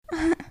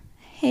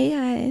Hey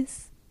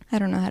guys. I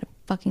don't know how to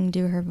fucking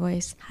do her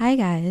voice. Hi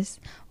guys.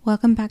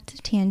 Welcome back to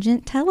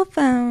Tangent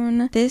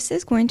Telephone. This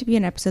is going to be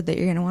an episode that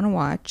you're going to want to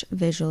watch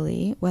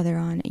visually, whether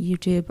on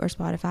YouTube or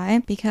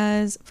Spotify,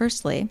 because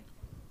firstly,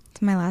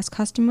 it's my last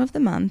costume of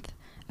the month.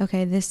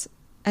 Okay, this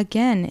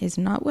again is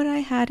not what I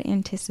had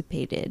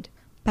anticipated,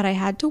 but I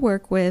had to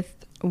work with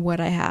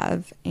what I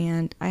have,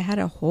 and I had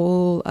a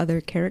whole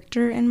other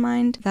character in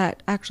mind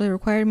that actually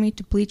required me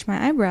to bleach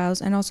my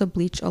eyebrows and also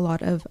bleach a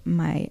lot of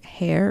my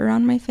hair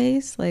on my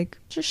face. Like,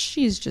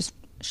 she's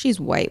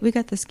white. We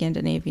got the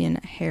Scandinavian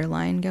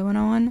hairline going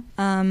on.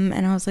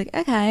 And I was like,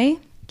 okay,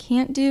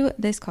 can't do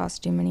this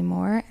costume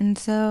anymore. And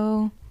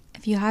so,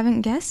 if you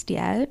haven't guessed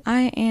yet,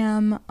 I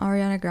am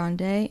Ariana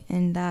Grande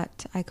in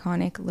that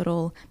iconic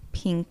little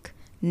pink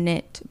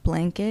knit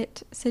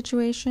blanket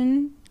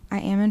situation. I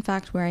am in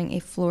fact wearing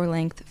a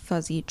floor-length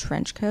fuzzy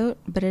trench coat,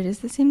 but it is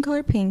the same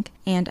color pink,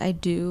 and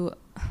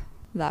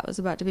that was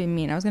about to be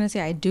mean. I was going to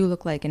say I do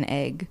look like an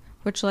egg,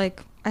 which,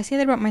 like, I say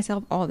that about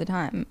myself all the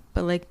time,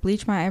 but, like,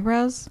 bleach my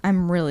eyebrows,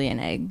 I'm really an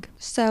egg.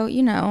 So,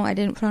 I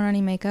didn't put on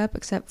any makeup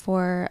except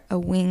for a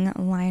wing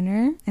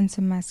liner and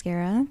some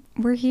mascara.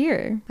 We're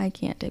here. I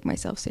can't take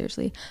myself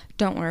seriously.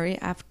 Don't worry,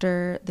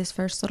 after this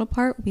first little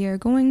part, we are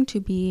going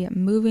to be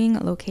moving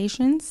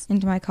locations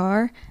into my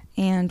car.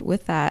 And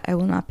with that, I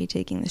will not be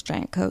taking this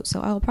giant coat, so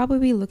I'll probably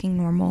be looking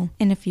normal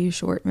in a few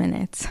short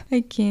minutes.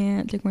 I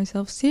can't take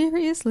myself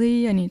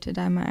seriously. I need to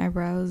dye my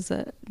eyebrows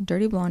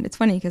dirty blonde. It's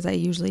funny because I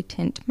usually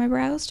tint my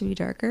brows to be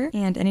darker,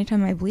 and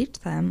anytime I bleach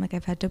them, like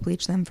I've had to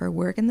bleach them for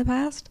work in the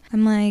past,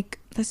 I'm like,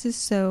 this is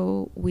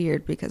so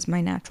weird because my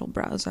natural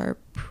brows are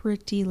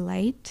pretty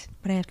light,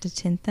 but I have to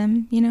tint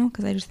them,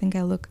 because I just think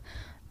I look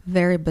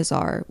very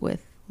bizarre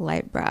with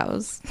light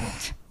brows.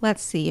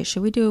 Let's see,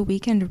 should we do a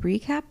weekend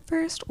recap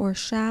first, or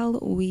shall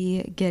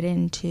we get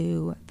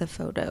into the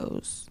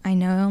photos? I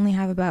know I only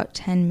have about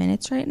 10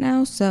 minutes right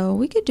now, so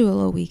we could do a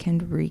little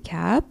weekend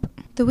recap.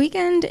 The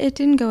weekend, it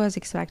didn't go as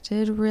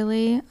expected,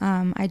 really.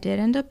 I did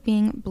end up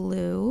being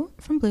Blue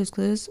from Blue's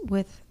Clues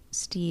with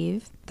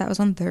Steve. That was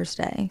on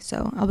Thursday,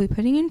 so I'll be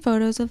putting in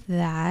photos of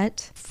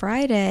that.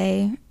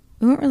 Friday,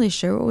 we weren't really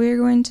sure what we were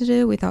going to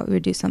do. We thought we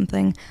would do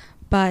something.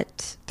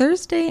 But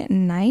Thursday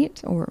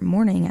night, or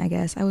morning, I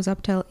guess, I was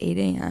up till 8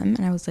 a.m.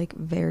 and I was like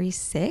very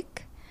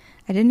sick.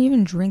 I didn't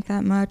even drink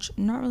that much.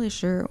 I'm not really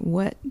sure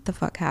what the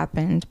fuck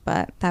happened,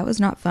 but that was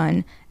not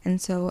fun.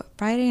 And so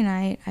Friday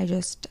night, I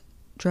just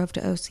drove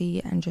to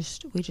OC and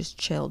we just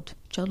chilled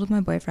with my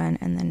boyfriend,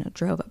 and then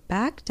drove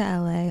back to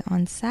LA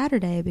on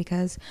Saturday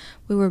because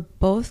we were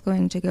both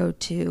going to go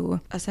to,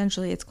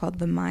 essentially it's called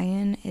the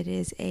Mayan. It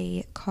is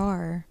a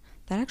car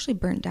that actually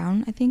burnt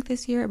down, I think,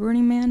 this year at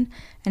Burning Man,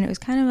 and it was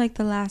kind of like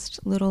the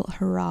last little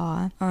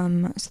hurrah.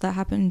 So that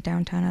happened in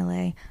downtown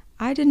LA.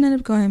 I didn't end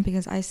up going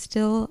because I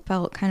still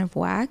felt kind of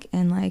whack,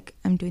 and like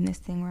I'm doing this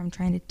thing where I'm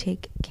trying to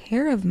take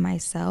care of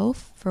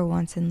myself for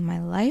once in my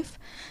life.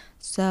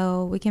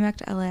 So we came back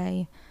to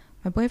LA.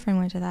 My boyfriend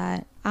went to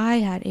that. I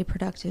had a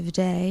productive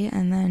day,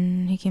 and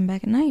then he came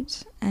back at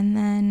night. And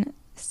then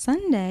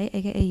Sunday,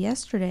 aka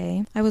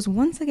yesterday, I was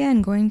once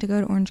again going to go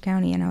to Orange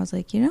County, and I was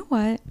like, you know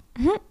what?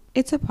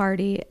 It's a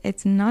party.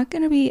 It's not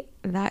going to be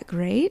that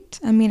great.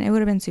 I mean, it would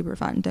have been super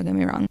fun, don't get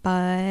me wrong.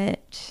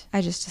 But I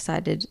just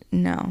decided,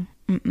 no,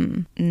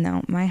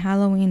 my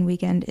Halloween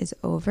weekend is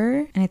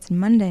over, and it's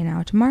Monday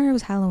now. Tomorrow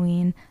is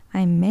Halloween.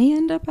 I may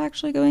end up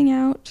actually going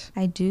out.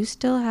 I do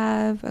still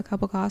have a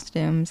couple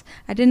costumes.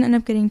 I didn't end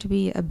up getting to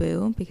be a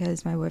Boo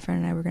because my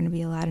boyfriend and I were going to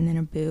be Aladdin and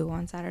a Boo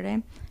on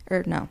Sunday,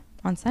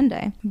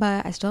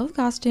 but I still have a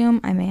costume.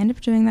 I may end up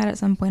doing that at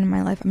some point in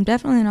my life. I'm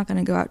definitely not going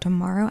to go out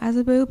tomorrow as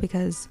a Boo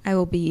because I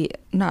will be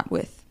not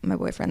with my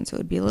boyfriend, so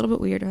it would be a little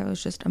bit weird if I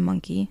was just a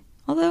monkey.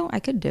 Although I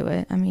could do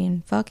it. I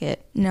mean, fuck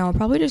it. No, I'll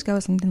probably just go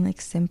with something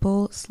like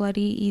simple, slutty,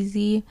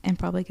 easy, and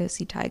probably go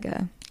see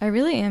Tyga. I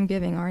really am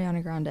giving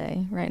Ariana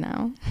Grande right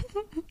now.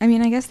 I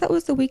mean, I guess that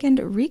was the weekend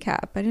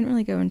recap. I didn't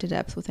really go into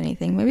depth with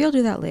anything. Maybe I'll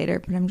do that later,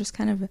 but I'm just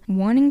kind of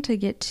wanting to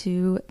get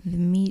to the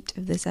meat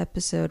of this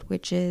episode,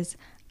 which is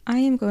I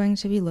am going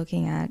to be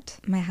looking at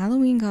my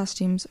Halloween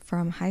costumes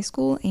from high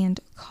school and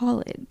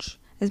college.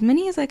 As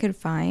many as I could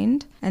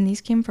find, and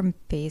these came from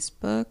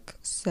Facebook,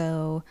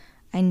 so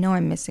I know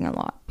I'm missing a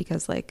lot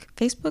because, like,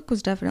 Facebook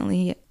was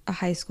definitely a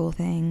high school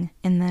thing,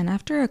 and then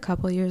after a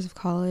couple years of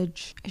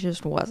college, it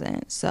just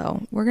wasn't.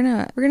 So we're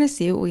gonna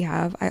see what we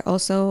have. I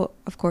also,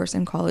 of course,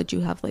 in college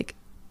you have like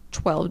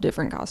 12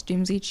 different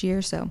costumes each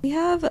year, so we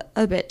have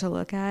a bit to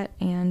look at,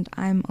 and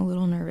I'm a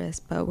little nervous,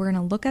 but we're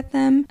gonna look at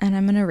them and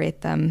I'm gonna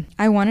rate them.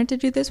 I wanted to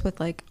do this with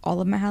like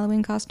all of my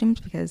Halloween costumes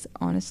because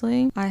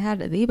honestly, I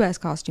had the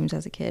best costumes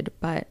as a kid,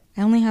 but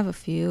I only have a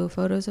few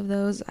photos of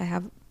those. I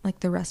have like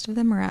the rest of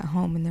them are at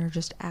home and they're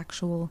just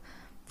actual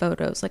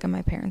photos, like at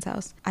my parents'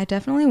 house. I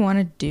definitely want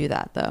to do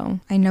that though.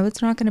 I know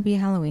it's not going to be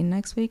Halloween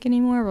next week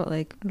anymore, but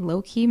like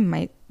low-key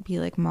might be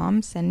like,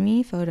 Mom, send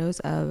me photos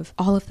of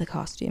all of the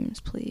costumes,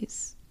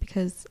 please.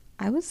 Because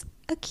I was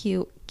a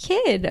cute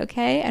kid,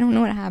 okay? I don't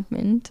know what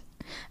happened.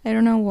 I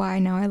don't know why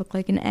now I look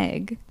like an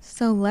egg.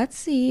 So let's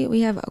see.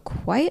 We have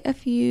quite a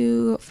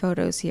few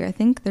photos here. I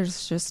think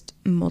there's just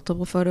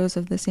multiple photos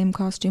of the same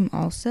costume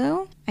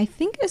also. I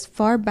think as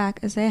far back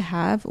as I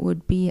have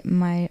would be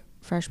my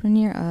freshman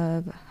year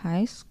of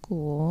high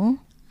school.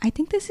 I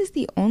think this is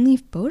the only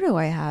photo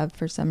I have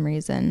for some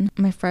reason.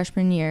 My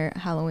freshman year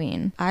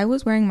Halloween. I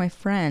was wearing my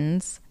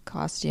friend's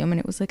costume and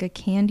it was like a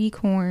candy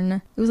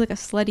corn. It was like a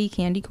slutty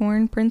candy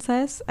corn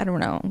princess. I don't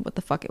know what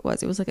the fuck it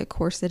was. It was like a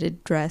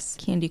corseted dress,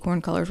 candy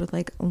corn colors with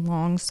like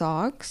long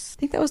socks. I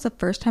think that was the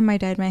first time I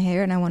dyed my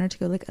hair and I wanted to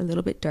go like a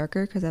little bit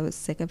darker because I was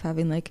sick of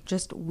having like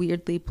just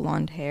weirdly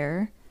blonde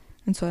hair.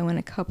 And so I went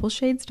a couple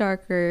shades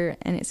darker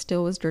and it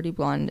still was dirty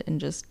blonde,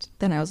 and just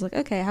then I was like,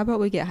 okay, how about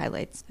we get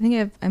highlights? I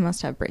think I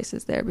must have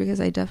braces there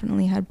because I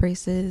definitely had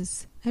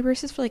braces. I had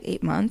braces for like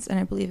 8 months and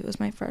I believe it was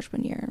my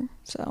freshman year.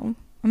 So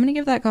I'm going to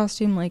give that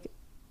costume like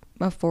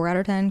a 4 out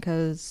of 10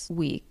 because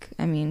weak.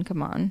 I mean,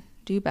 come on.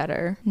 Do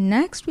better.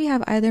 Next, we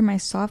have either my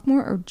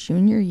sophomore or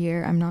junior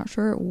year. I'm not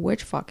sure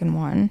which fucking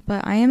one,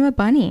 but I am a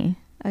bunny,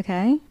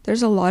 okay?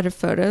 There's a lot of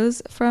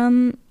photos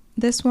from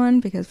this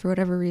one because for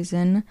whatever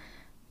reason,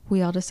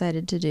 we all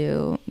decided to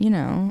do, you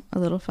know, a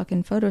little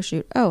fucking photo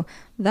shoot. Oh,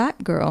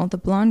 that girl, the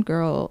blonde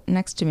girl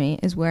next to me,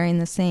 is wearing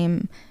the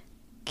same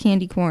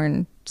candy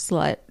corn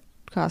slut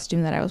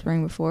costume that I was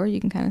wearing before.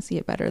 You can kind of see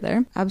it better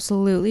there.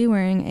 Absolutely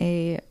wearing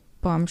a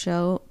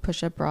bombshell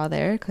push-up bra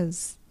there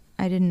because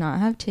I did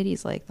not have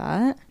titties like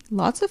that.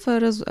 Lots of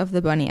photos of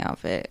the bunny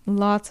outfit.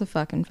 Lots of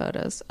fucking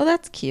photos. Oh,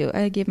 that's cute.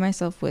 I gave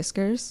myself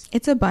whiskers.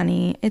 It's a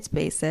bunny. It's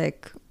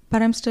basic.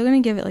 But I'm still going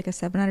to give it like a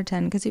 7 out of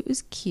 10 because it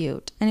was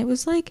cute. And it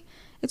was like,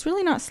 it's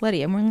really not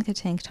slutty. I'm wearing like a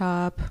tank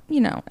top.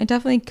 You know, it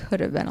definitely could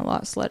have been a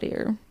lot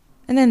sluttier.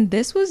 And then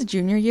this was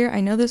junior year.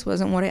 I know this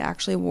wasn't what I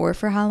actually wore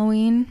for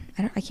Halloween.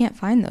 I can't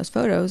find those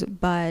photos,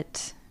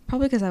 but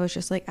probably because I was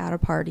just like at a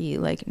party,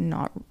 like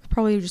not,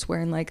 probably just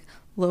wearing like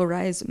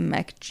low-rise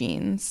mech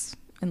jeans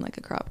and like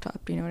a crop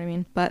top. Do you know what I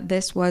mean? But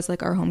this was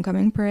like our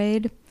homecoming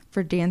parade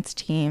for dance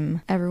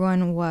team.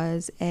 Everyone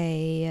was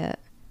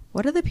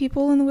what are the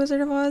people in the Wizard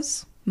of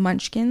Oz?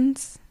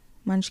 Munchkins.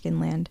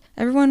 Munchkinland.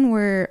 Everyone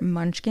were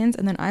Munchkins,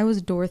 and then I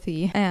was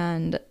Dorothy,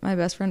 and my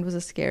best friend was a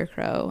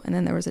Scarecrow, and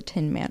then there was a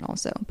Tin Man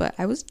also. But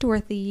I was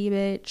Dorothy,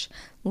 bitch,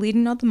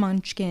 leading all the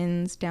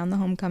Munchkins down the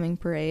homecoming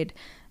parade.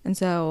 And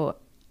so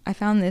I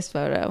found this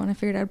photo, and I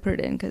figured I'd put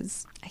it in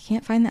because I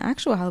can't find the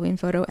actual Halloween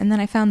photo. And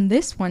then I found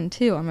this one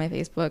too on my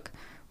Facebook,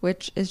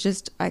 which is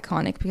just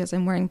iconic because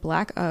I'm wearing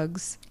black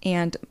Uggs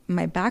and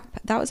my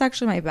that was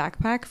actually my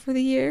backpack for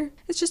the year.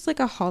 It's just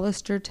like a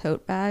Hollister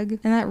tote bag,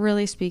 and that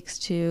really speaks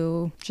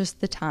to just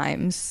the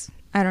times.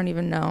 I don't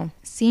even know.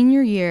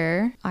 Senior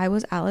year, I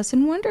was Alice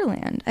in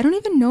Wonderland. I don't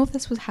even know if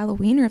this was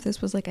Halloween or if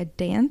this was like a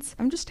dance.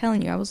 I'm just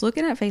telling you, I was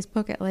looking at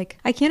Facebook at like,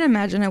 I can't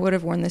imagine I would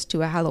have worn this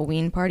to a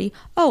Halloween party.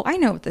 Oh, I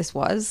know what this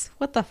was.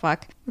 What the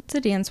fuck? It's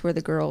a dance where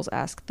the girls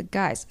ask the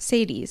guys.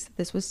 Sadie's.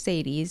 This was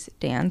Sadie's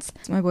dance.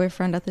 My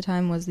boyfriend at the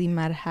time was the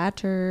Mad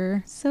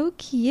Hatter. So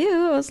cute.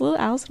 It was a little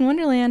Alice in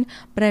Wonderland.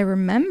 But I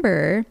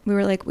remember we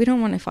were like, we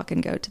don't want to fucking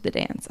go to the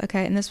dance,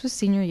 okay? And this was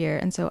senior year.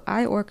 And so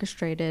I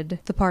orchestrated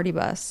the party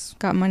bus,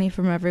 got money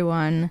from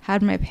everyone,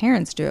 had my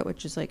parents do it,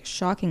 which is like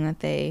shocking that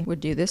they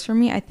would do this for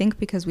me. I think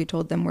because we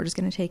told them we're just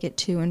going to take it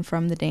to and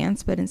from the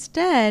dance. But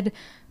instead,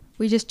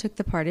 we just took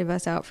the party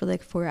bus out for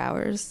like 4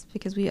 hours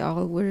because we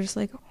all were just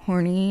like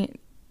horny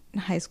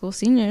high school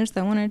seniors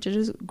that wanted to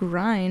just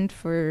grind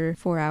for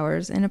 4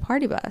 hours in a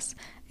party bus.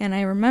 And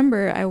I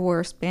remember I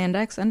wore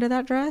spandex under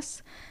that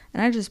dress,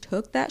 and I just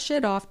took that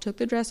shit off, took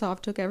the dress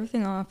off, took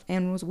everything off,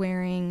 and was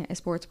wearing a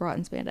sports bra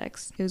and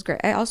spandex. It was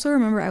great. I also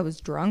remember I was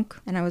drunk,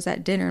 and I was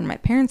at dinner, and my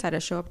parents had to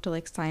show up to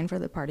like sign for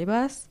the party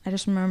bus. I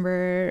just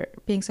remember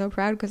being so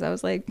proud because I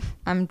was like,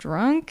 I'm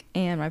drunk,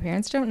 and my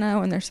parents don't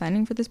know, and they're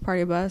signing for this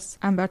party bus.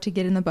 I'm about to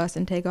get in the bus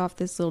and take off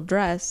this little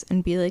dress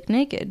and be like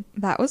naked.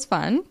 That was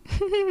fun.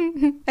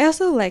 I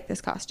also like this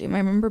costume. I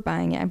remember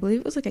buying it. I believe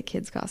it was like a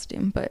kid's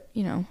costume, but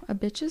you know, a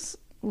bitch is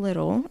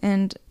little.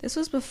 And this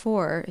was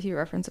before, if you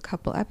reference a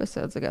couple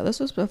episodes ago, this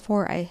was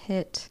before I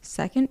hit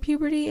second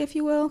puberty, if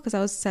you will, because I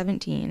was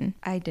 17.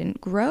 I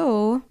didn't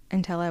grow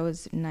until I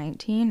was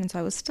 19, and so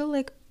I was still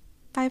like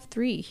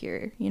 5'3"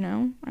 here, you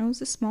know? I was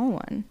a small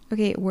one.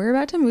 Okay, we're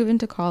about to move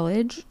into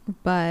college,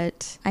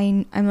 but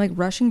I'm like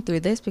rushing through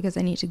this because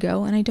I need to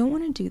go, and I don't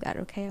want to do that,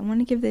 okay? I want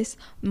to give this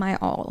my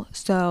all.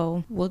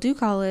 So we'll do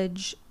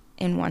college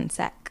in one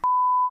sec.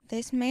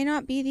 This may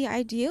not be the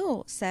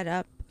ideal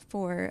setup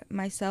for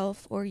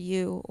myself or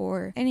you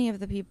or any of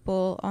the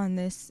people on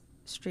this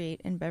street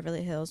in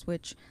Beverly Hills,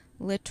 which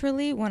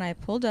literally when I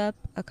pulled up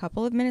a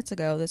couple of minutes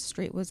ago, the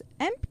street was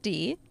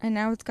empty and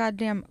now it's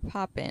goddamn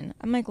poppin'.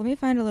 I'm like, let me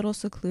find a little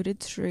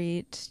secluded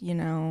street, you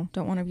know,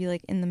 don't want to be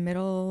like in the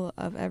middle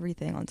of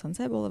everything on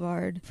Sunset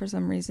Boulevard. For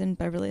some reason,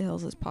 Beverly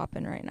Hills is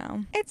poppin' right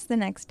now. It's the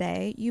next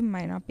day. You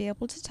might not be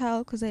able to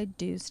tell because I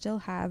do still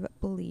have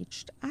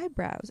bleached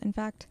eyebrows. In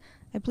fact,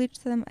 I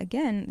bleached them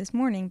again this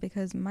morning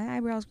because my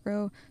eyebrows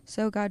grow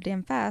so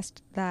goddamn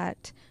fast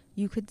that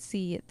you could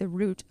see the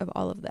root of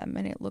all of them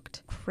and it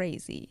looked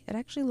crazy. It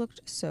actually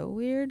looked so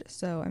weird.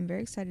 So I'm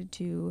very excited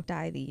to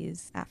dye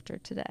these after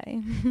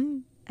today.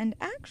 And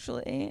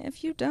actually,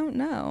 if you don't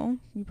know,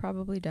 you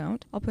probably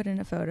don't, I'll put in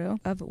a photo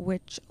of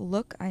which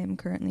look I am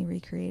currently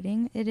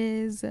recreating. It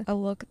is a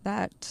look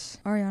that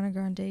Ariana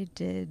Grande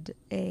did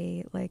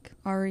a like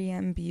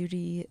REM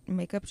beauty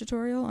makeup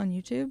tutorial on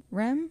YouTube.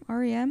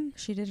 REM?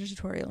 She did a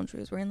tutorial and she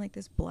was wearing like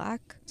this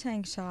black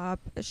tank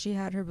top. She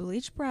had her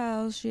bleached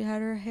brows. She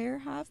had her hair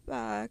half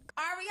back.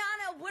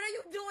 Ariana, what are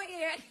you doing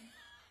here?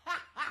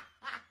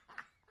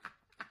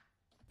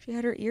 She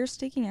had her ears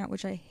sticking out,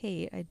 which I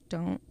hate. I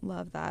don't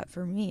love that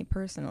for me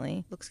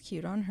personally. Looks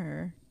cute on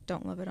her.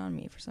 Don't love it on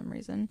me for some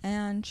reason.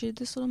 And she had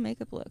this little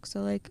makeup look.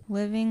 So like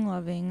living,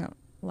 loving,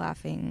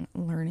 laughing,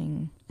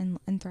 learning,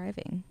 and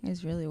thriving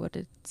is really what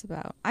it's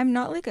about. I'm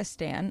not like a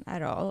stan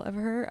at all of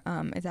her.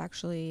 It's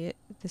actually,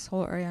 this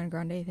whole Ariana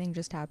Grande thing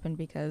just happened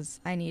because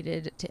I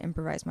needed to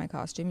improvise my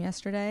costume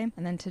yesterday.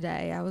 And then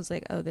today I was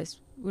like, oh, this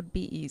would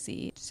be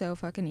easy. So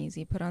fucking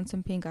easy. Put on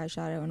some pink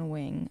eyeshadow and a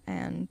wing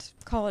and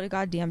call it a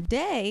goddamn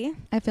day.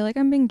 I feel like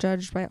I'm being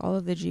judged by all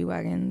of the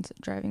G-Wagons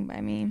driving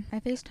by me. I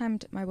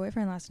FaceTimed my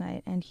boyfriend last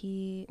night and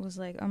he was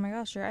like, oh my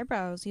gosh, your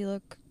eyebrows, you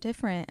look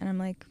different. And I'm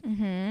like,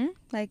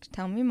 like,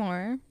 tell me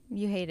more.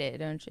 You hate it,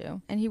 don't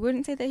you? And he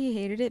wouldn't say that he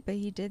hated it, but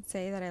he did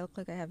say that I look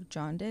like I have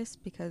jaundice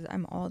because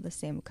I'm all the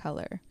same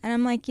color. And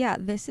I'm like, yeah,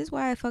 this is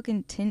why I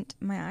fucking tint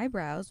my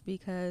eyebrows,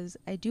 because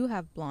I do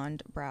have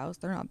blonde brows.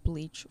 They're not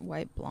bleach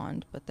white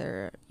blonde, but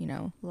they're, you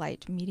know,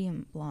 light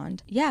medium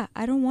blonde. Yeah,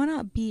 I don't want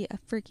to be a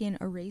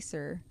freaking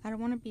eraser. I don't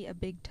want to be a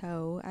big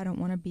toe. I don't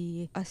want to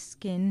be a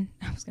skin.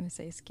 I was going to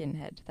say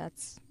skinhead.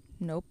 That's...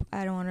 Nope.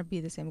 I don't want to be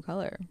the same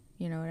color.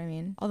 You know what I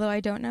mean? Although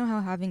I don't know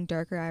how having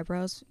darker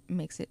eyebrows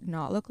makes it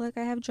not look like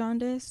I have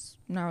jaundice.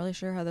 I'm not really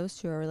sure how those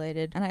two are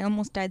related. And I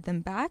almost dyed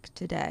them back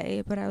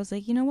today, but I was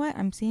like, you know what?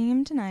 I'm seeing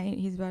him tonight.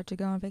 He's about to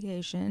go on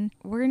vacation.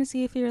 We're going to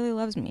see if he really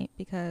loves me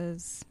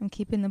because I'm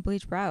keeping the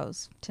bleach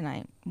brows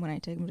tonight when I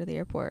take him to the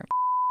airport.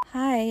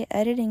 Hi,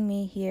 editing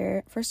me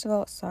here. First of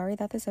all, sorry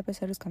that this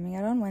episode is coming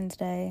out on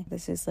Wednesday.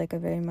 This is like a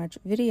very much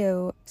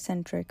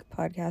video-centric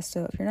podcast,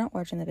 so if you're not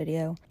watching the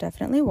video,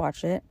 definitely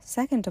watch it.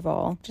 Second of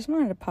all, just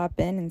wanted to pop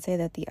in and say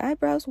that the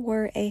eyebrows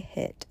were a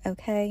hit,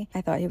 okay?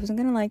 I thought he wasn't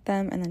gonna like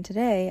them, and then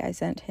today I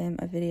sent him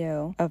a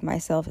video of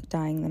myself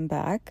dyeing them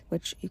back,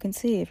 which you can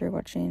see if you're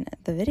watching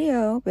the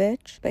video,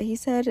 bitch. But he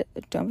said,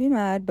 don't be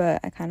mad, but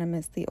I kind of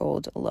miss the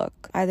old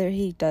look. Either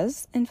he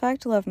does, in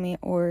fact, love me,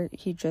 or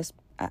he just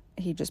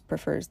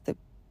prefers the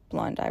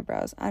blonde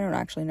eyebrows. I don't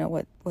actually know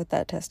what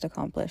that test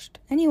accomplished.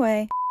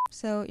 Anyway,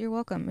 so you're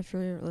welcome if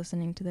you're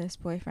listening to this,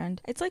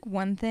 boyfriend. It's like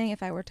one thing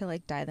if I were to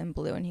like dye them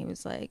blue and he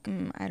was like,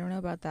 I don't know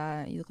about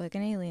that. You look like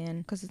an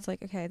alien. Because it's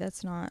like, okay,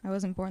 that's not, I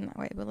wasn't born that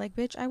way. But like,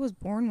 bitch, I was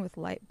born with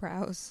light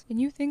brows. And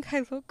you think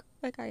I look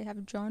like I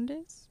have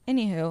jaundice?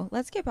 Anywho,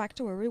 let's get back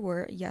to where we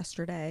were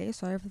yesterday.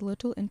 Sorry for the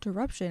little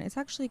interruption. It's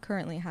actually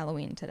currently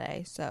Halloween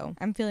today, so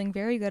I'm feeling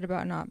very good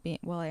about not being,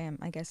 well,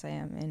 I guess I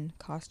am in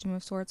costume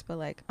of sorts, but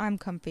like, I'm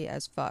comfy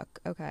as fuck,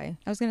 okay?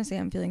 I was gonna say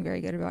I'm feeling very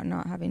good about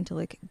not having to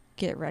like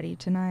get ready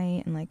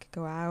tonight and like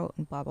go out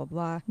and blah blah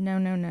blah. No.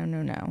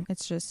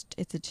 It's just,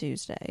 it's a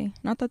Tuesday.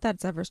 Not that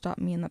that's ever stopped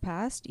me in the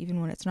past,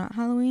 even when it's not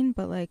Halloween,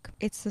 but like,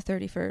 it's the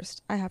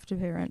 31st. I have to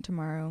pay rent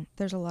tomorrow.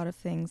 There's a lot of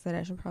things that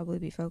I should probably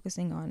be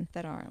focusing on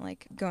that aren't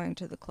like going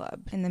to the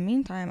club. In the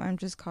meantime, I'm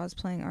just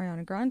cosplaying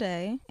Ariana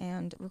Grande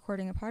and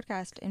recording a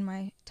podcast in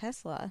my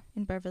Tesla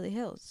in Beverly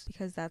Hills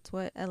because that's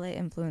what LA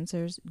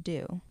influencers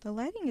do. The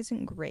lighting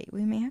isn't great.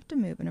 We may have to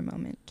move in a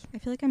moment. I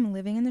feel like I'm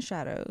living in the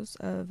shadows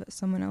of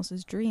someone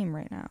else's dream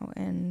right now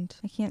and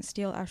I can't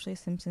steal Ashley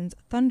Simpson's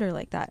thunder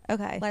like that.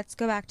 Okay, let's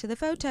go back to the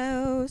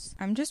photos.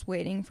 I'm just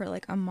waiting for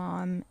like a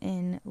mom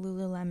in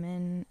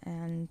Lululemon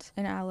and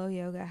an aloe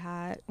yoga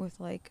hat with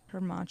like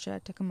her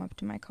matcha to come up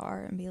to my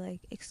car and be like,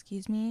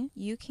 excuse me,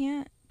 you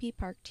can't be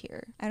parked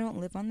here. I don't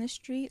live on this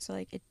street, so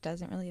like it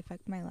doesn't really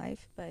affect my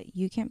life, but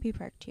you can't be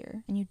parked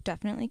here and you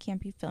definitely can't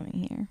be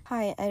filming here.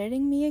 Hi,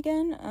 editing me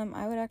again.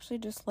 I would actually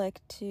just like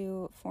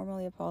to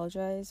formally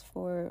apologize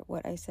for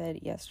what I said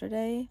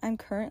yesterday. I'm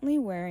currently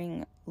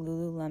wearing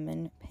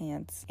Lululemon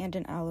pants and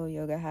an aloe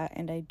yoga hat,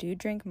 and I do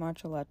drink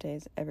matcha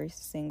lattes every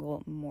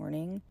single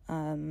morning.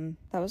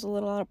 That was a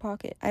little out of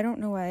pocket. I don't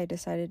know why I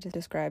decided to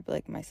describe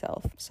like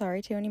myself.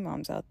 Sorry to any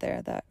moms out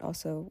there that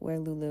also wear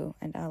Lulu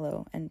and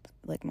aloe and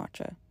like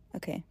matcha.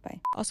 Okay, bye.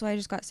 Also, I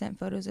just got sent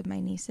photos of my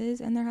nieces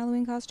and their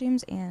Halloween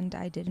costumes, and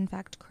I did in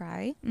fact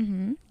cry.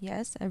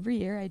 Yes, every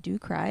year I do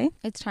cry.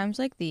 It's times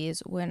like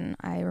these when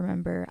I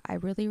remember I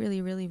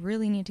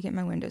really need to get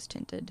my windows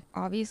tinted.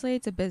 Obviously,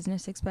 it's a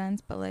business expense,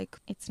 but like,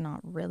 it's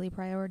not really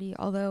priority,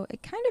 although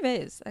it kind of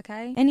is,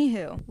 okay?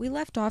 Anywho, we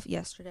left off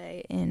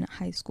yesterday in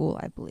high school,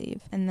 I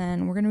believe, and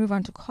then we're gonna move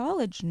on to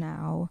college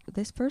now.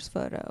 This first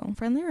photo,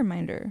 friendly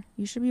reminder,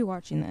 you should be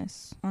watching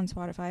this on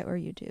Spotify or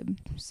YouTube.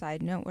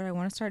 Side note, what I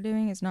want to start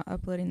doing is not not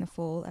uploading the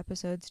full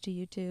episodes to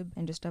YouTube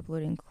and just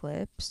uploading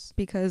clips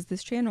because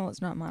this channel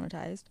is not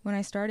monetized. When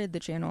I started the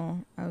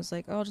channel, I was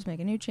like, oh, I'll just make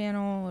a new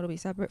channel. It'll be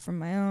separate from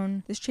my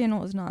own. This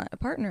channel is not a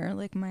partner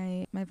like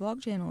my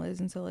vlog channel is.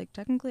 And so like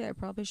technically I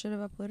probably should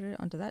have uploaded it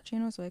onto that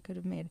channel so I could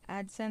have made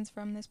AdSense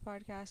from this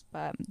podcast,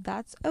 but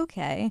that's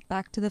okay.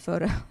 Back to the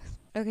photos.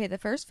 Okay, the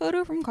first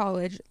photo from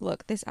college.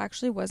 Look, this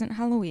actually wasn't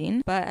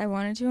Halloween, but I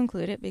wanted to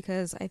include it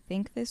because I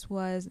think this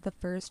was the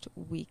first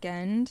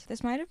weekend.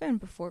 This might have been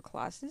before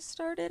classes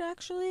started,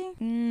 actually.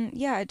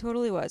 Yeah, it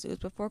totally was. It was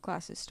before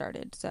classes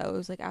started. So it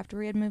was like after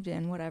we had moved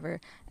in, whatever.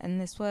 And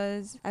this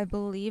was, I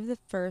believe, the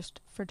first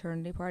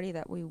fraternity party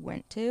that we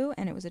went to,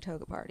 and it was a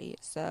toga party.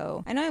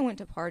 So I know I went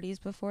to parties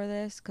before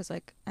this because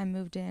like I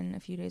moved in a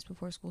few days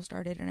before school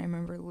started, and I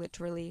remember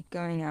literally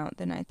going out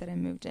the night that I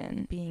moved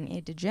in being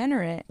a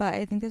degenerate, but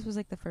I think this was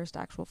like the first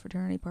actual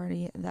fraternity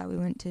party that we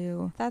went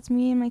to. That's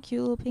me in my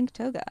cute little pink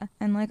toga.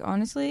 And like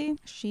honestly,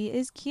 she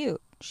is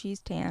cute. She's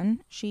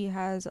tan. She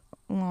has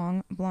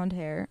long blonde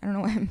hair. I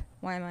don't know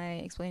why am I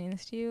explaining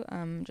this to you.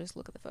 Just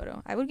look at the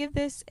photo. I would give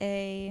this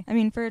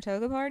for a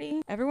toga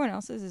party, everyone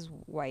else's is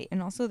white,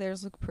 and also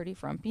theirs look pretty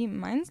frumpy.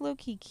 Mine's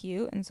low-key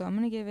cute, and so I'm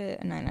gonna give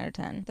it a 9 out of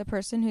 10. The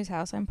person whose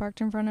house I'm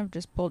parked in front of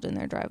just pulled in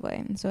their driveway,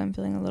 and so I'm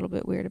feeling a little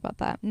bit weird about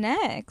that.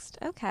 Next,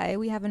 okay,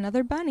 we have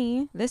another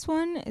bunny. This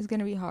one is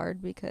gonna be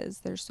hard because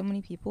there's so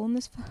many people in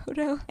this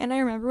photo, and I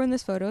remember when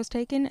this photo was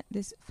taken,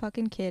 this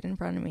fucking kid in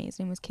front of me, his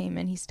name was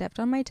Cayman, he stepped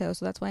on my toe,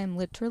 so that's why I'm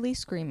literally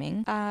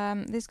screaming.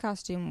 This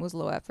costume was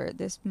low effort.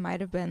 This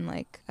might have been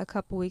like a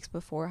couple weeks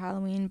before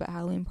Halloween, but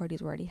Halloween parties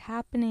were already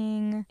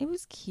happening. It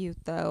was cute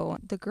though.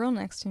 The girl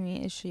next to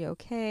me, is she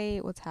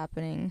okay? What's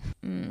happening?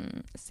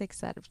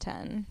 6 out of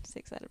 10.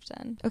 6 out of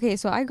 10. Okay,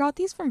 so I got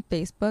these from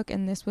Facebook,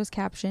 and this was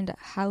captioned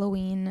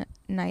Halloween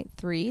Night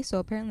 3. So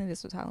apparently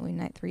this was Halloween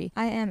Night 3.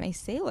 I am a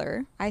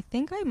sailor. I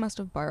think I must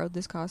have borrowed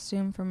this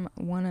costume from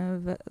one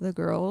of the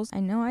girls. I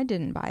know I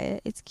didn't buy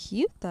it. It's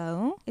cute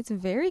though. It's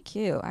very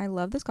cute. I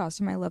love this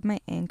costume. I love my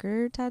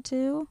anchor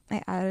tattoo.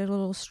 I added a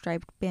little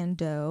striped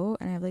bandeau,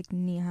 and I have like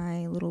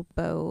knee-high little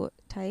bow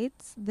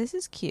tights. This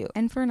is cute.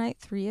 And for night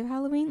 3 of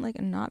Halloween,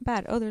 like not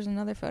bad. Oh, there's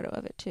another photo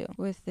of it too,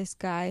 with this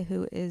guy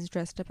who is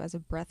dressed up as a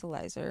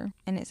breathalyzer,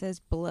 and it says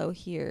blow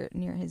here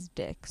near his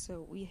dick.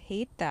 So we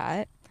hate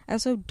that. I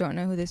also don't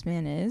know who this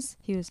man is.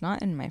 He was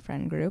not in my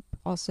friend group.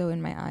 Also,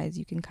 in my eyes,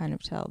 you can kind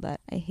of tell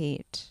that I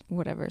hate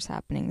whatever's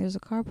happening. There's a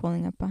car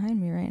pulling up behind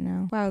me right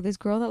now. Wow, this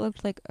girl that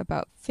looked like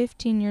about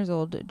 15 years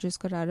old just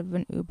got out of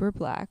an Uber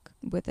Black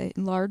with a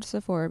large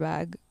Sephora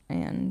bag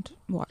and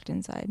walked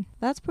inside.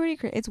 That's pretty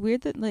crazy. It's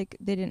weird that like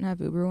they didn't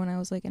have Uber when I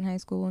was like in high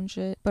school and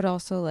shit, but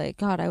also like,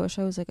 God, I wish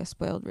I was like a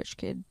spoiled rich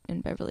kid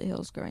in Beverly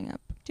Hills growing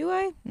up. Do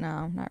I?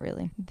 No, not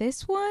really.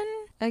 This one,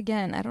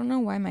 again, I don't know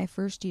why my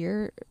first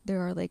year there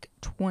are like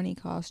 20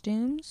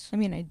 costumes. I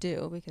mean, I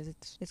do because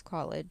it's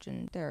college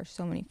and there are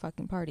so many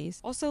fucking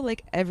parties. Also,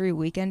 like every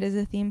weekend is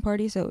a theme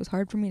party, so it was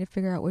hard for me to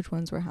figure out which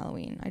ones were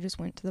Halloween. I just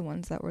went to the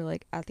ones that were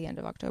like at the end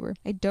of October.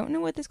 I don't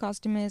know what this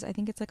costume is. I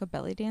think it's like a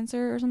belly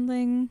dancer or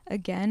something.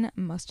 Again,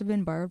 must have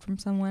been borrowed from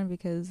someone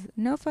because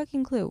no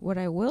fucking clue. What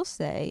I will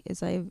say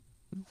is I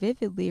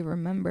vividly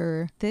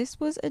remember this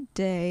was a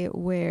day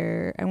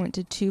where I went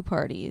to 2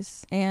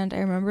 parties, and I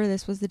remember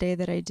this was the day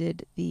that I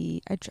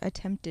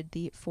attempted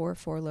the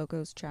 4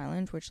 Locos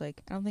challenge, which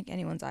like I don't think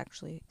anyone's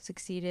actually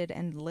succeeded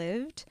and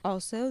lived.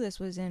 Also,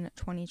 this was in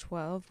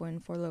 2012 when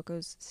 4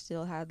 Locos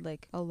still had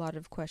like a lot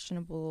of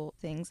questionable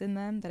things in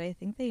them that I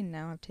think they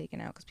now have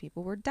taken out because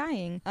people were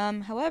dying.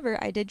 However,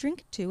 I did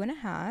drink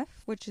 2.5,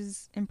 which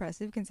is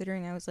impressive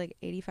considering I was like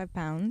 85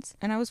 pounds,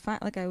 and I was fine.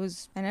 Like I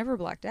never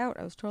blacked out.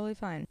 I was totally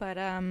fine.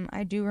 But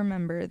I do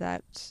remember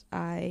that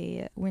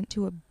I went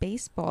to a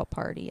baseball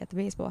party at the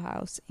baseball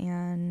house,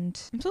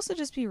 and I'm supposed to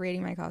just be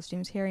rating my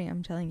costumes. Here I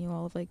am telling you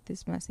all of like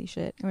this messy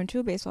shit. I went to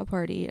a baseball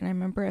party, and I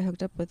remember I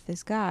hooked up with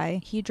this guy.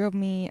 He drove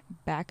me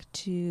back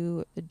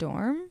to the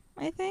dorm.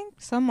 I think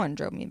someone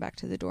drove me back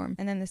to the dorm,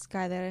 and then this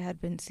guy that I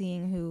had been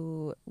seeing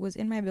who was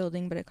in my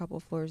building but a couple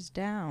floors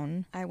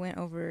down, I went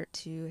over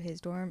to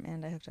his dorm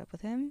and I hooked up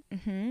with him.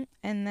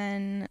 And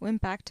then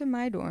went back to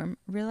my dorm,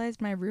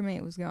 realized my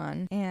roommate was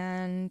gone,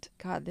 and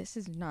God, this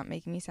is not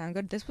making me sound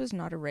good. This was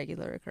not a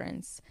regular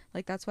occurrence.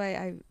 Like that's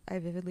why I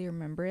vividly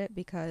remember it,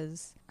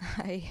 because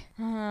I'm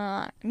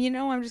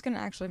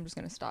just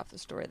gonna stop the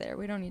story there.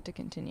 We don't need to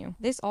continue.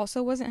 This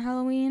also wasn't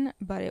Halloween,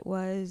 but it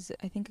was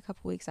I think a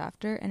couple weeks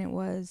after, and it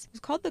was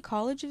called the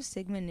College of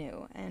Sigma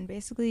Nu, and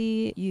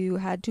basically you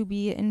had to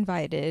be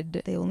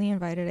invited. They only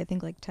invited I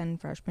think like 10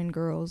 freshman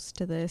girls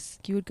to this.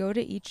 You would go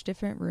to each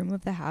different room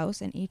of the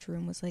house, and each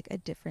room was like a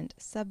different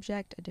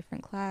subject, a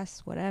different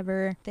class,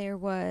 whatever. There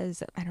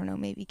was, I don't know,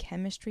 maybe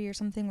chemistry or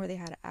something where they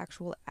had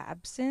actual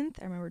absinthe.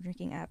 I remember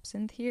drinking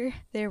absinthe here.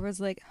 There was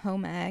like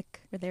home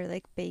ec where they were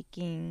like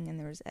baking, and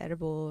there was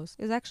edibles.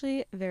 It was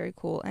actually very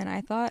cool, and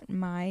I thought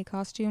my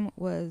costume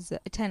was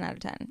a 10 out of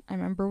 10. I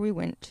remember we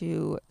went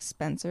to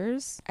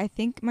Spencer's. I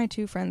think my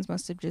 2 friends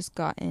must have just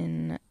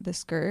gotten the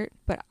skirt,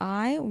 but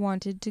I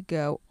wanted to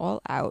go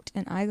all out,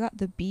 and I got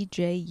the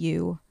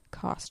BJU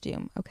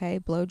costume, okay?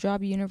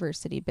 Blowjob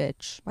University,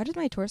 bitch. Why does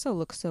my torso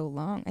look so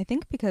long? I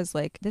think because,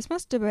 like, this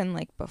must have been,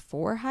 like,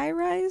 before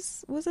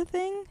high-rise was a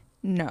thing?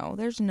 No,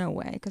 there's no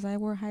way, because I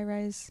wore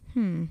high-rise.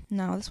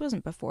 No, this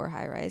wasn't before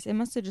high-rise. It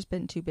must have just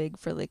been too big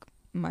for, like,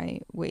 my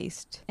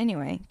waist.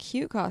 Anyway,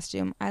 cute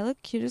costume. I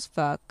look cute as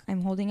fuck.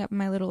 I'm holding up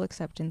my little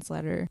acceptance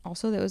letter.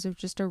 Also, that was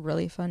just a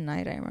really fun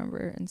night, I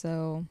remember. And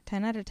so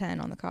 10 out of 10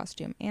 on the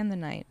costume and the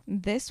night.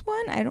 This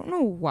one, I don't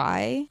know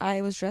why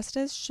I was dressed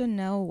as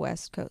Chanel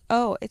West Coast.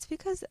 Oh, it's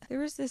because there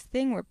was this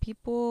thing where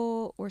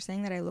people were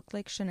saying that I looked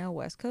like Chanel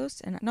West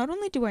Coast, and not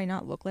only do I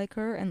not look like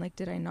her, and like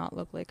did I not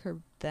look like her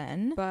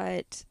then,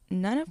 but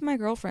none of my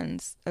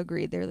girlfriends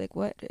agreed. They're like,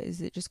 what,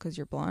 is it just because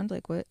you're blonde?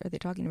 Like, what are they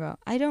talking about?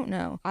 I don't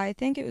know. I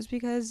think it was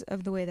because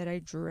of the way that I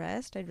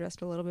dressed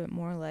a little bit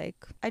more like,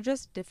 I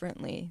dressed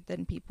differently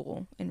than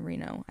people in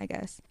Reno, I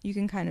guess. You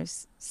can kind of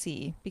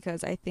see,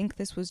 because I think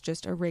this was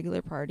just a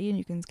regular party, and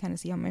you can kind of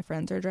see how my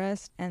friends are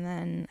dressed, and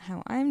then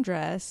how I'm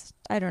dressed,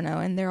 I don't know,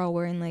 and they're all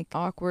wearing like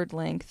awkward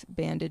length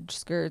bandage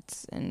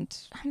skirts, and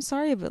I'm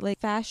sorry, but like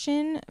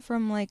fashion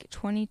from like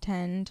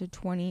 2010 to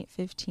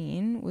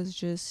 2015 was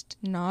just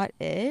not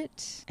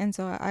it. And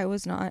so I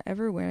was not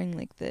ever wearing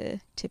like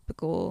the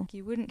typical,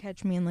 you wouldn't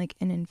catch me in like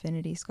an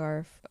infinity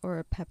scarf or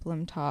a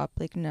peplum top.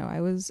 Like, no,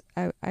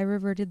 I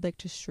reverted like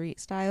to street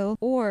style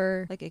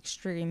or like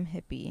extreme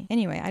hippie.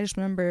 Anyway, I just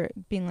remember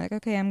being like,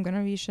 okay, I'm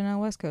gonna be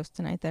Chanel West Coast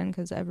tonight then,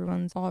 because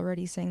everyone's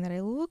already saying that I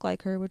look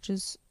like her, which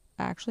is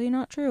actually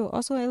not true.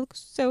 Also, I look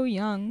so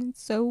young.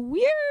 It's so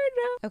weird.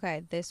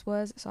 Okay, this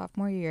was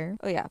sophomore year.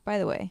 Oh yeah, by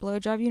the way,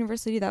 Blowjob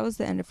University, that was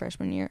the end of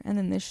freshman year, and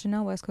then this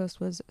Chanel West Coast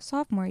was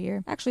sophomore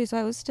year. Actually, so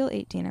I was still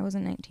 18. I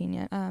wasn't 19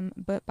 yet.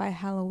 But by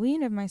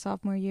Halloween of my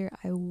sophomore year,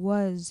 I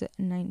was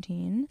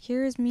 19.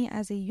 Here is me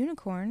as a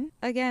unicorn.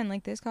 Again,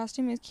 like, this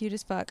costume is cute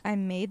as fuck. I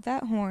made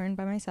that horn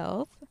by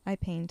myself. I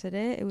painted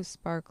it. It was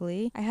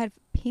sparkly. I had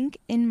pink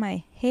in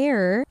my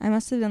hair. I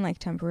must have done like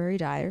temporary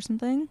dye or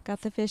something.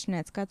 Got the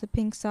fishnets, got the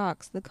pink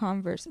socks, the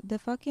Converse, the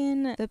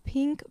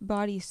pink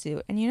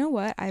bodysuit. And you know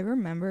what? I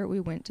remember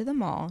we went to the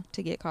mall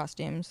to get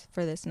costumes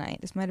for this night.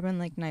 This might have been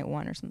like night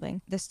one or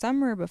something. The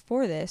summer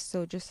before this,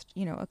 so just,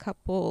 you know, a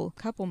couple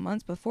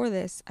months before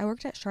this, I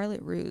worked at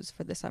Charlotte Russe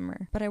for the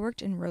summer. But I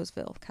worked in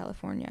Roseville,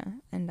 California,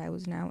 and I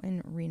was now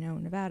in Reno,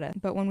 Nevada.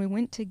 But when we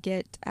went to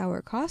get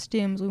our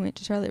costumes, we went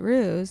to Charlotte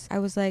Russe. I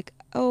was like,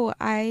 oh,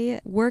 I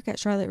work at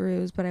Charlotte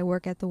Russe, but I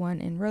work at the one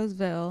in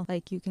Roseville.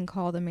 Like, you can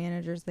call the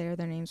managers there.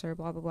 Their names are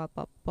blah, blah, blah,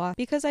 blah, blah.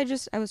 Because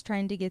I was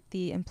trying to get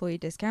the employee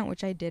discount,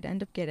 which I did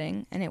end up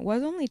getting. And it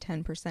was only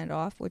 10%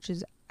 off, which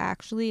is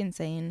actually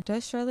insane.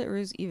 Does Charlotte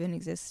Russe even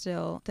exist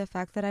still? The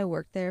fact that I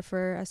worked there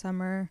for a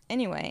summer.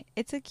 Anyway,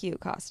 it's a cute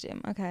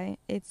costume, okay?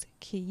 It's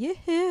cute.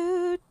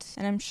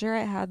 And I'm sure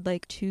I had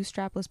like 2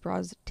 strapless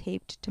bras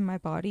taped to my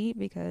body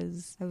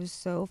because I was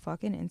so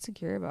fucking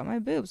insecure about my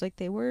boobs. Like,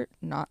 they were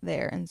not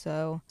there. And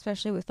so,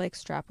 especially with like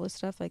strapless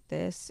stuff like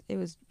this, it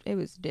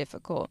was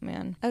difficult,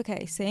 man.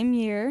 Okay, same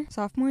year,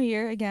 sophomore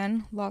year,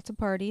 again, lots of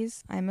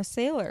parties. I'm a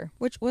sailor,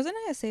 which wasn't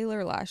I a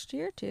sailor last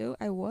year too?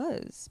 I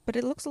was, but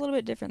it looks a little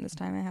bit different this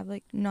time. I have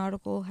like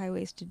nautical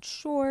high-waisted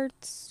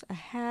shorts, a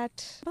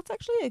hat. That's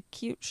actually a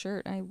cute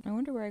shirt. I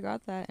wonder where I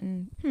got that.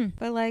 And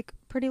but like,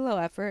 pretty low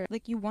effort.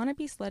 Like, you want to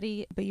be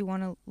slutty, but you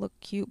want to look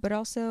cute. But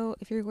also,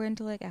 if you're going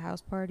to like a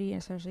house party,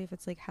 especially if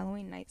it's like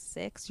Halloween night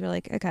 6, you're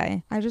like,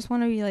 okay, I just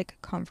want to be like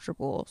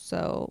comfortable,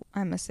 so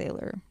I'm a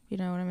sailor. You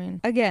know what I mean?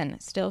 Again,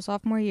 still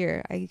sophomore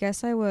year. I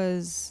guess I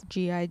was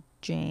G.I.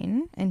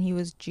 Jane and he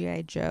was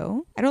G.I.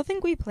 Joe. I don't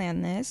think we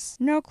planned this.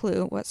 No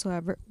clue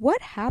whatsoever. What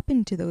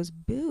happened to those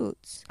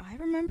boots? I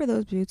remember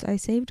those boots. I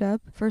saved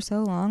up for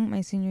so long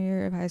my senior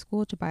year of high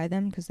school to buy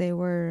them because they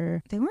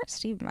weren't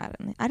Steve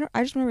Madden.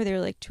 I just remember they were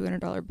like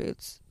 $200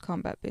 boots,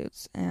 combat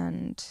boots,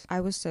 and I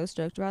was so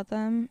stoked about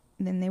them.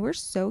 And then they were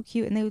so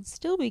cute, and they would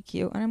still be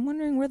cute, and I'm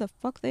wondering where the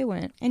fuck they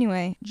went.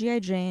 Anyway, G.I.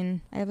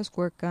 Jane, I have a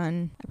squirt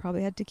gun. I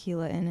probably had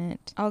tequila in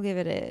it. I'll give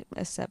it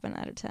a 7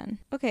 out of 10.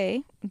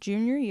 Okay,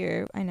 junior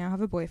year, I now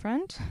have a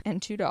boyfriend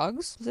and 2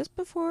 dogs. Was this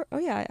before? Oh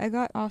yeah, I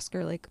got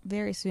Oscar like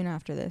very soon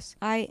after this.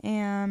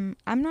 I'm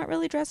not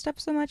really dressed up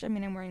so much. I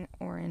mean, I'm wearing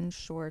orange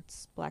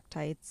shorts, black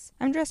tights.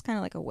 I'm dressed kind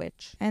of like a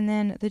witch. And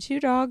then the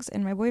 2 dogs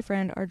and my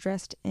boyfriend are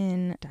dressed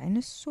in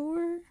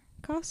dinosaur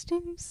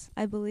costumes,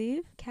 I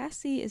believe.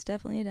 Cassie is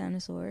definitely a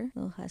dinosaur,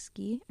 little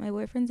husky. My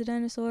boyfriend's a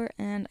dinosaur,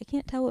 and I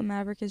can't tell what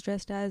Maverick is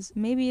dressed as.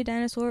 Maybe a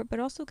dinosaur, but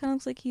also kind of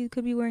looks like he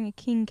could be wearing a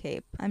king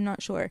cape. I'm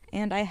not sure.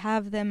 And I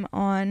have them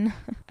on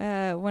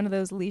one of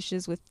those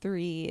leashes with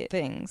 3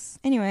 things.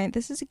 Anyway,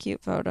 this is a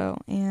cute photo,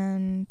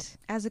 and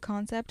as a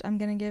concept, I'm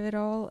gonna give it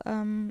all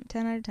 10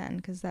 out of 10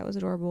 because that was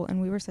adorable,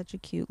 and we were such a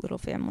cute little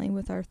family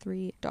with our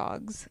 3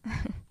 dogs.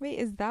 Wait,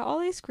 is that all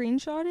I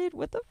screenshotted?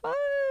 What the fuck?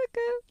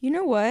 You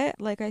know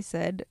what? Like I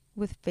said,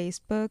 with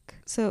Facebook.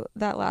 So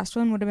that last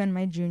one would have been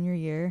my junior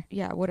year.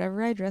 Yeah,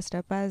 whatever I dressed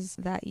up as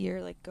that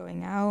year, like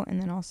going out,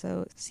 and then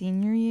also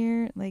senior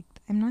year, like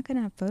I'm not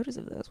gonna have photos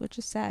of those, which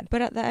is sad.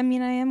 But I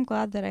mean, I am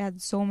glad that I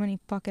had so many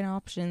fucking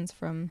options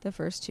from the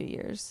first 2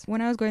 years.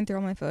 When I was going through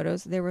all my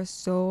photos, there were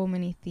so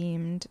many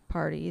themed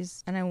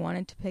parties, and I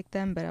wanted to pick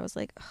them, but I was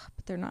like, ugh,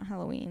 but they're not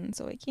Halloween,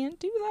 so I can't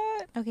do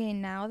that. Okay,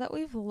 now that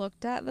we've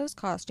looked at those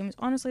costumes,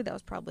 honestly, that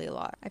was probably a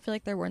lot. I feel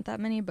like there weren't that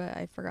many, but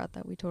I forgot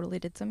that we totally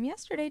did some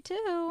yesterday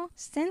too.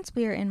 Since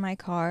we are in my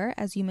car,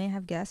 as you may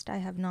have guessed, I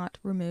have not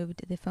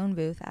removed the phone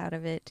booth out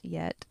of it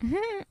yet.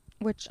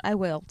 Which I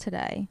will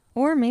today.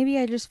 Or maybe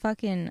I just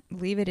fucking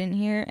leave it in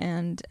here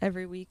and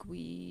every week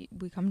we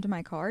come to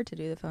my car to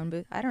do the phone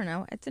booth. I don't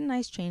know. It's a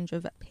nice change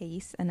of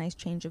pace, a nice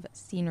change of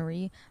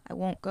scenery. I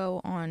won't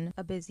go on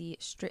a busy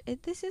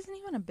street. This isn't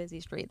even a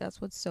busy street. That's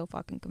what's so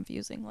fucking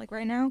confusing. Like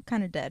right now,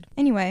 kind of dead.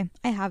 Anyway,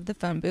 I have the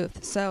phone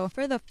booth. So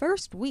for the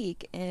first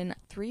week in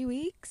 3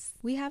 weeks,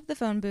 we have the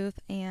phone booth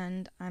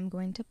and I'm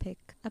going to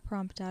pick a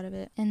prompt out of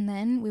it. And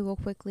then we will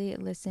quickly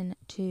listen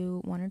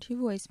to 1 or 2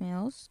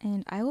 voicemails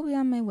and I will be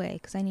on my way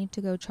because I need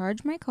to go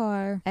charge my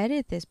car,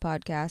 edit this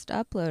podcast,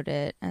 upload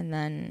it, and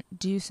then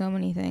do so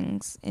many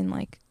things in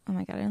like, oh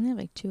my god, I only have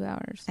like 2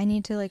 hours. I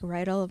need to like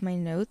write all of my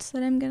notes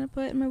that I'm gonna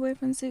put in my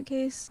boyfriend's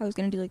suitcase. I was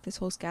gonna do like this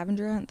whole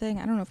scavenger hunt thing.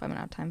 I don't know if I'm gonna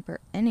have time for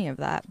any of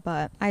that,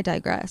 but I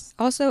digress.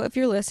 Also, if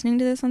you're listening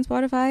to this on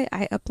Spotify,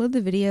 I upload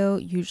the video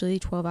usually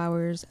 12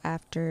 hours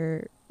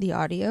after the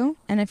audio.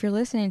 And if you're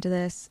listening to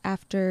this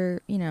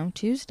after,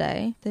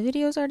 Tuesday, the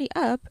video's already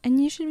up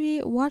and you should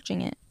be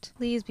watching it.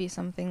 Please be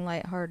something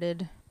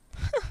lighthearted.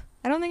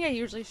 I don't think I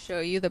usually show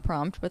you the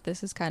prompt, but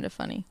this is kind of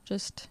funny.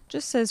 Just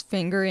says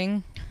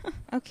fingering.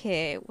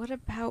 Okay, what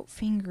about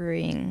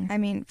fingering? I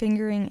mean,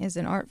 fingering is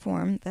an art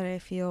form that I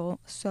feel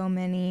so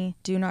many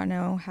do not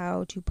know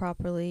how to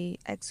properly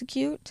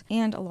execute.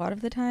 And a lot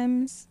of the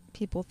times,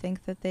 people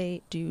think that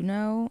they do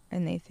know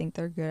and they think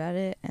they're good at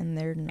it and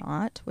they're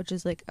not, which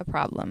is like a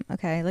problem,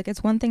 okay? Like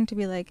it's one thing to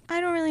be like,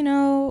 I don't really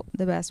know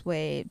the best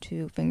way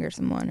to finger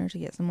someone or to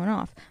get someone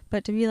off,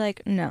 but to be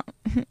like, no,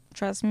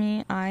 trust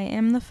me, I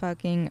am the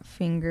fucking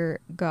finger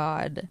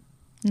god.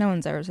 No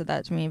one's ever said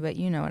that to me, but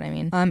you know what I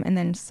mean. And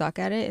then suck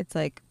at it, it's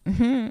like,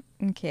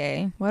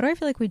 okay. Why do I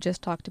feel like we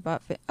just talked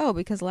about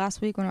because last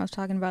week when I was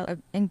talking about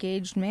an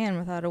engaged man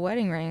without a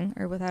wedding ring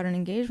or without an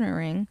engagement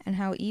ring and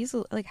how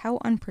easily, like how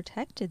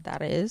unprotected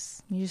that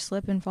is. You just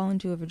slip and fall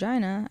into a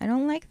vagina. I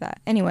don't like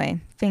that. Anyway,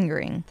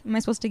 fingering. Am I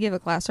supposed to give a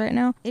class right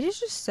now? It is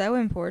just so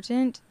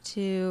important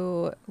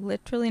to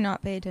literally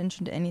not pay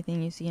attention to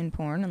anything you see in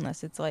porn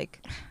unless it's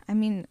like,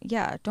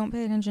 don't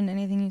pay attention to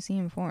anything you see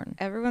in porn.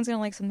 Everyone's gonna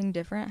like something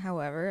different.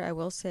 However, I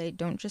will say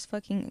don't just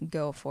fucking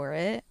go for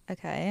it,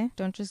 okay?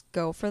 Don't just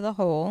go for the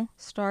hole.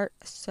 Start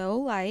so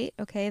light,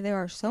 okay? There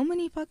are so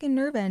many fucking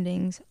nerve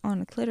endings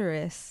on a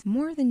clitoris,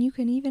 more than you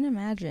can even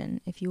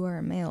imagine if you are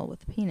a male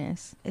with a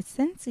penis. It's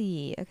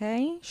sensy,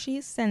 okay?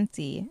 She's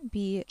sensy.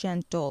 Be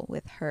gentle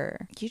with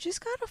her. You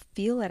just gotta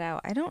feel it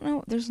out. I don't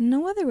know. There's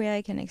no other way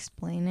I can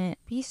explain it.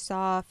 Be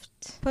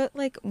soft. Put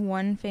like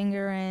one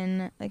finger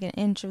in, like an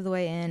inch of the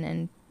way in,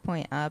 and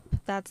point up.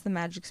 That's the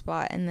magic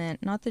spot. And then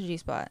not the G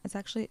spot. It's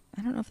actually,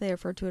 I don't know if they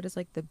refer to it as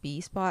like the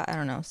B spot. I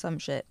don't know, some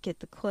shit.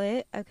 Get the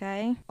clit,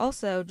 okay?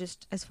 Also,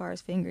 just as far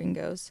as fingering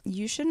goes,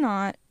 you should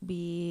not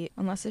be,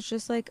 unless it's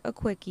just like a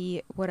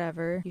quickie,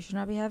 whatever, you should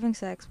not be having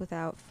sex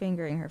without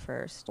fingering her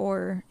first.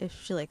 Or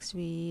if she likes to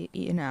be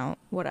eaten out,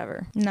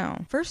 whatever.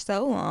 No. For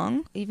so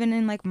long, even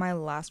in like my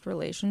last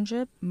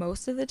relationship,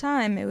 most of the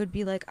time it would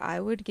be like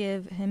I would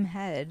give him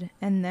head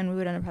and then we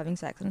would end up having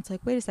sex. And it's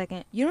like, wait a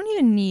second, you don't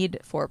even need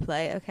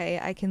foreplay, okay?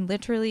 I can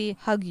literally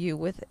hug you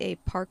with a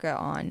parka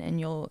on and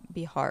you'll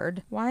be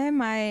hard. Why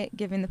am I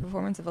giving the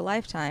performance of a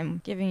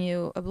lifetime, giving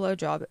you a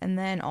blowjob, and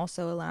then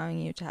also allowing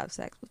you to have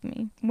sex with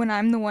me when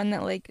I'm the one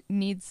that like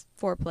needs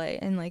foreplay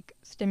and like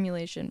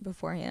stimulation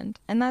beforehand?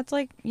 And that's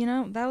like,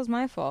 that was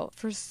my fault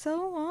for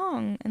so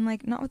long. And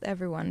like, not with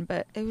everyone,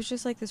 but it was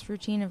just like this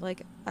routine of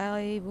like,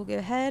 I will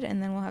give head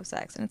and then we'll have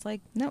sex. And it's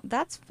like, no,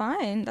 that's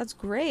fine, that's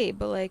great,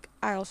 but like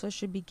I also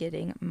should be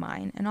getting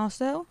mine. And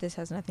also, this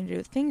has nothing to do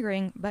with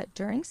fingering, but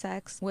during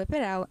sex, whip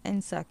it out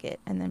and suck it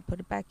and then put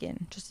it back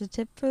in. Just a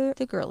tip for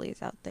the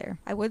girlies out there.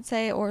 I would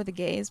say, or the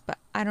gays, but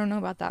I don't know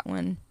about that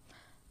one.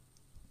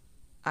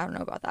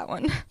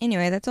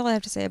 Anyway, that's all I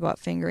have to say about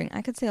fingering.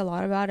 I could say a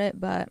lot about it,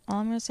 but all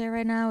I'm gonna say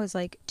right now is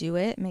like, do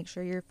it. Make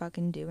sure you're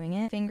fucking doing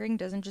it. Fingering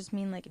doesn't just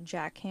mean like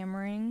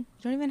jackhammering.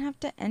 You don't even have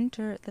to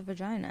enter the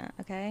vagina,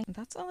 okay?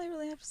 That's all I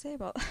really have to say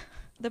about that.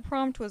 The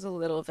prompt was a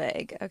little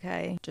vague,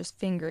 okay? Just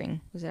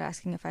fingering. Was it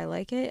asking if I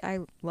like it? I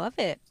love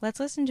it. Let's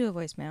listen to a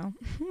voicemail.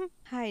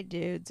 Hi,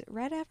 dudes.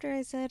 Right after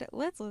I said,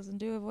 let's listen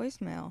to a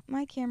voicemail,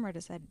 my camera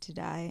decided to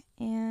die,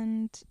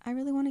 and I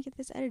really want to get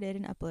this edited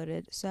and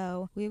uploaded,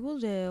 so we will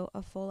do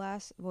a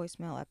full-ass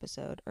voicemail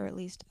episode, or at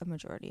least a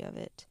majority of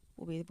it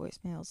will be the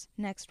voicemails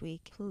next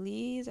week.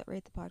 Please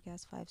rate the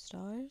podcast 5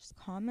 stars,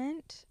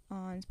 comment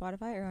on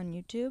Spotify or on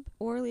YouTube,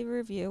 or leave a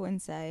review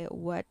and say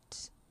what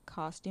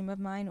costume of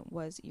mine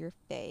was your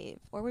fave,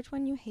 or which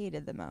one you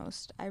hated the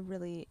most.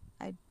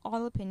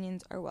 All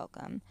opinions are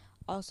welcome.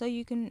 Also,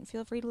 you can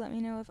feel free to let me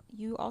know if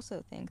you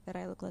also think that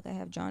I look like I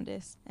have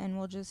jaundice, and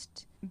we'll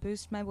just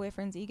boost my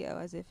boyfriend's ego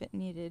as if it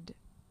needed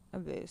a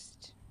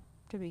boost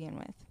to begin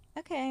with.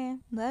 Okay,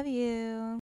 love you.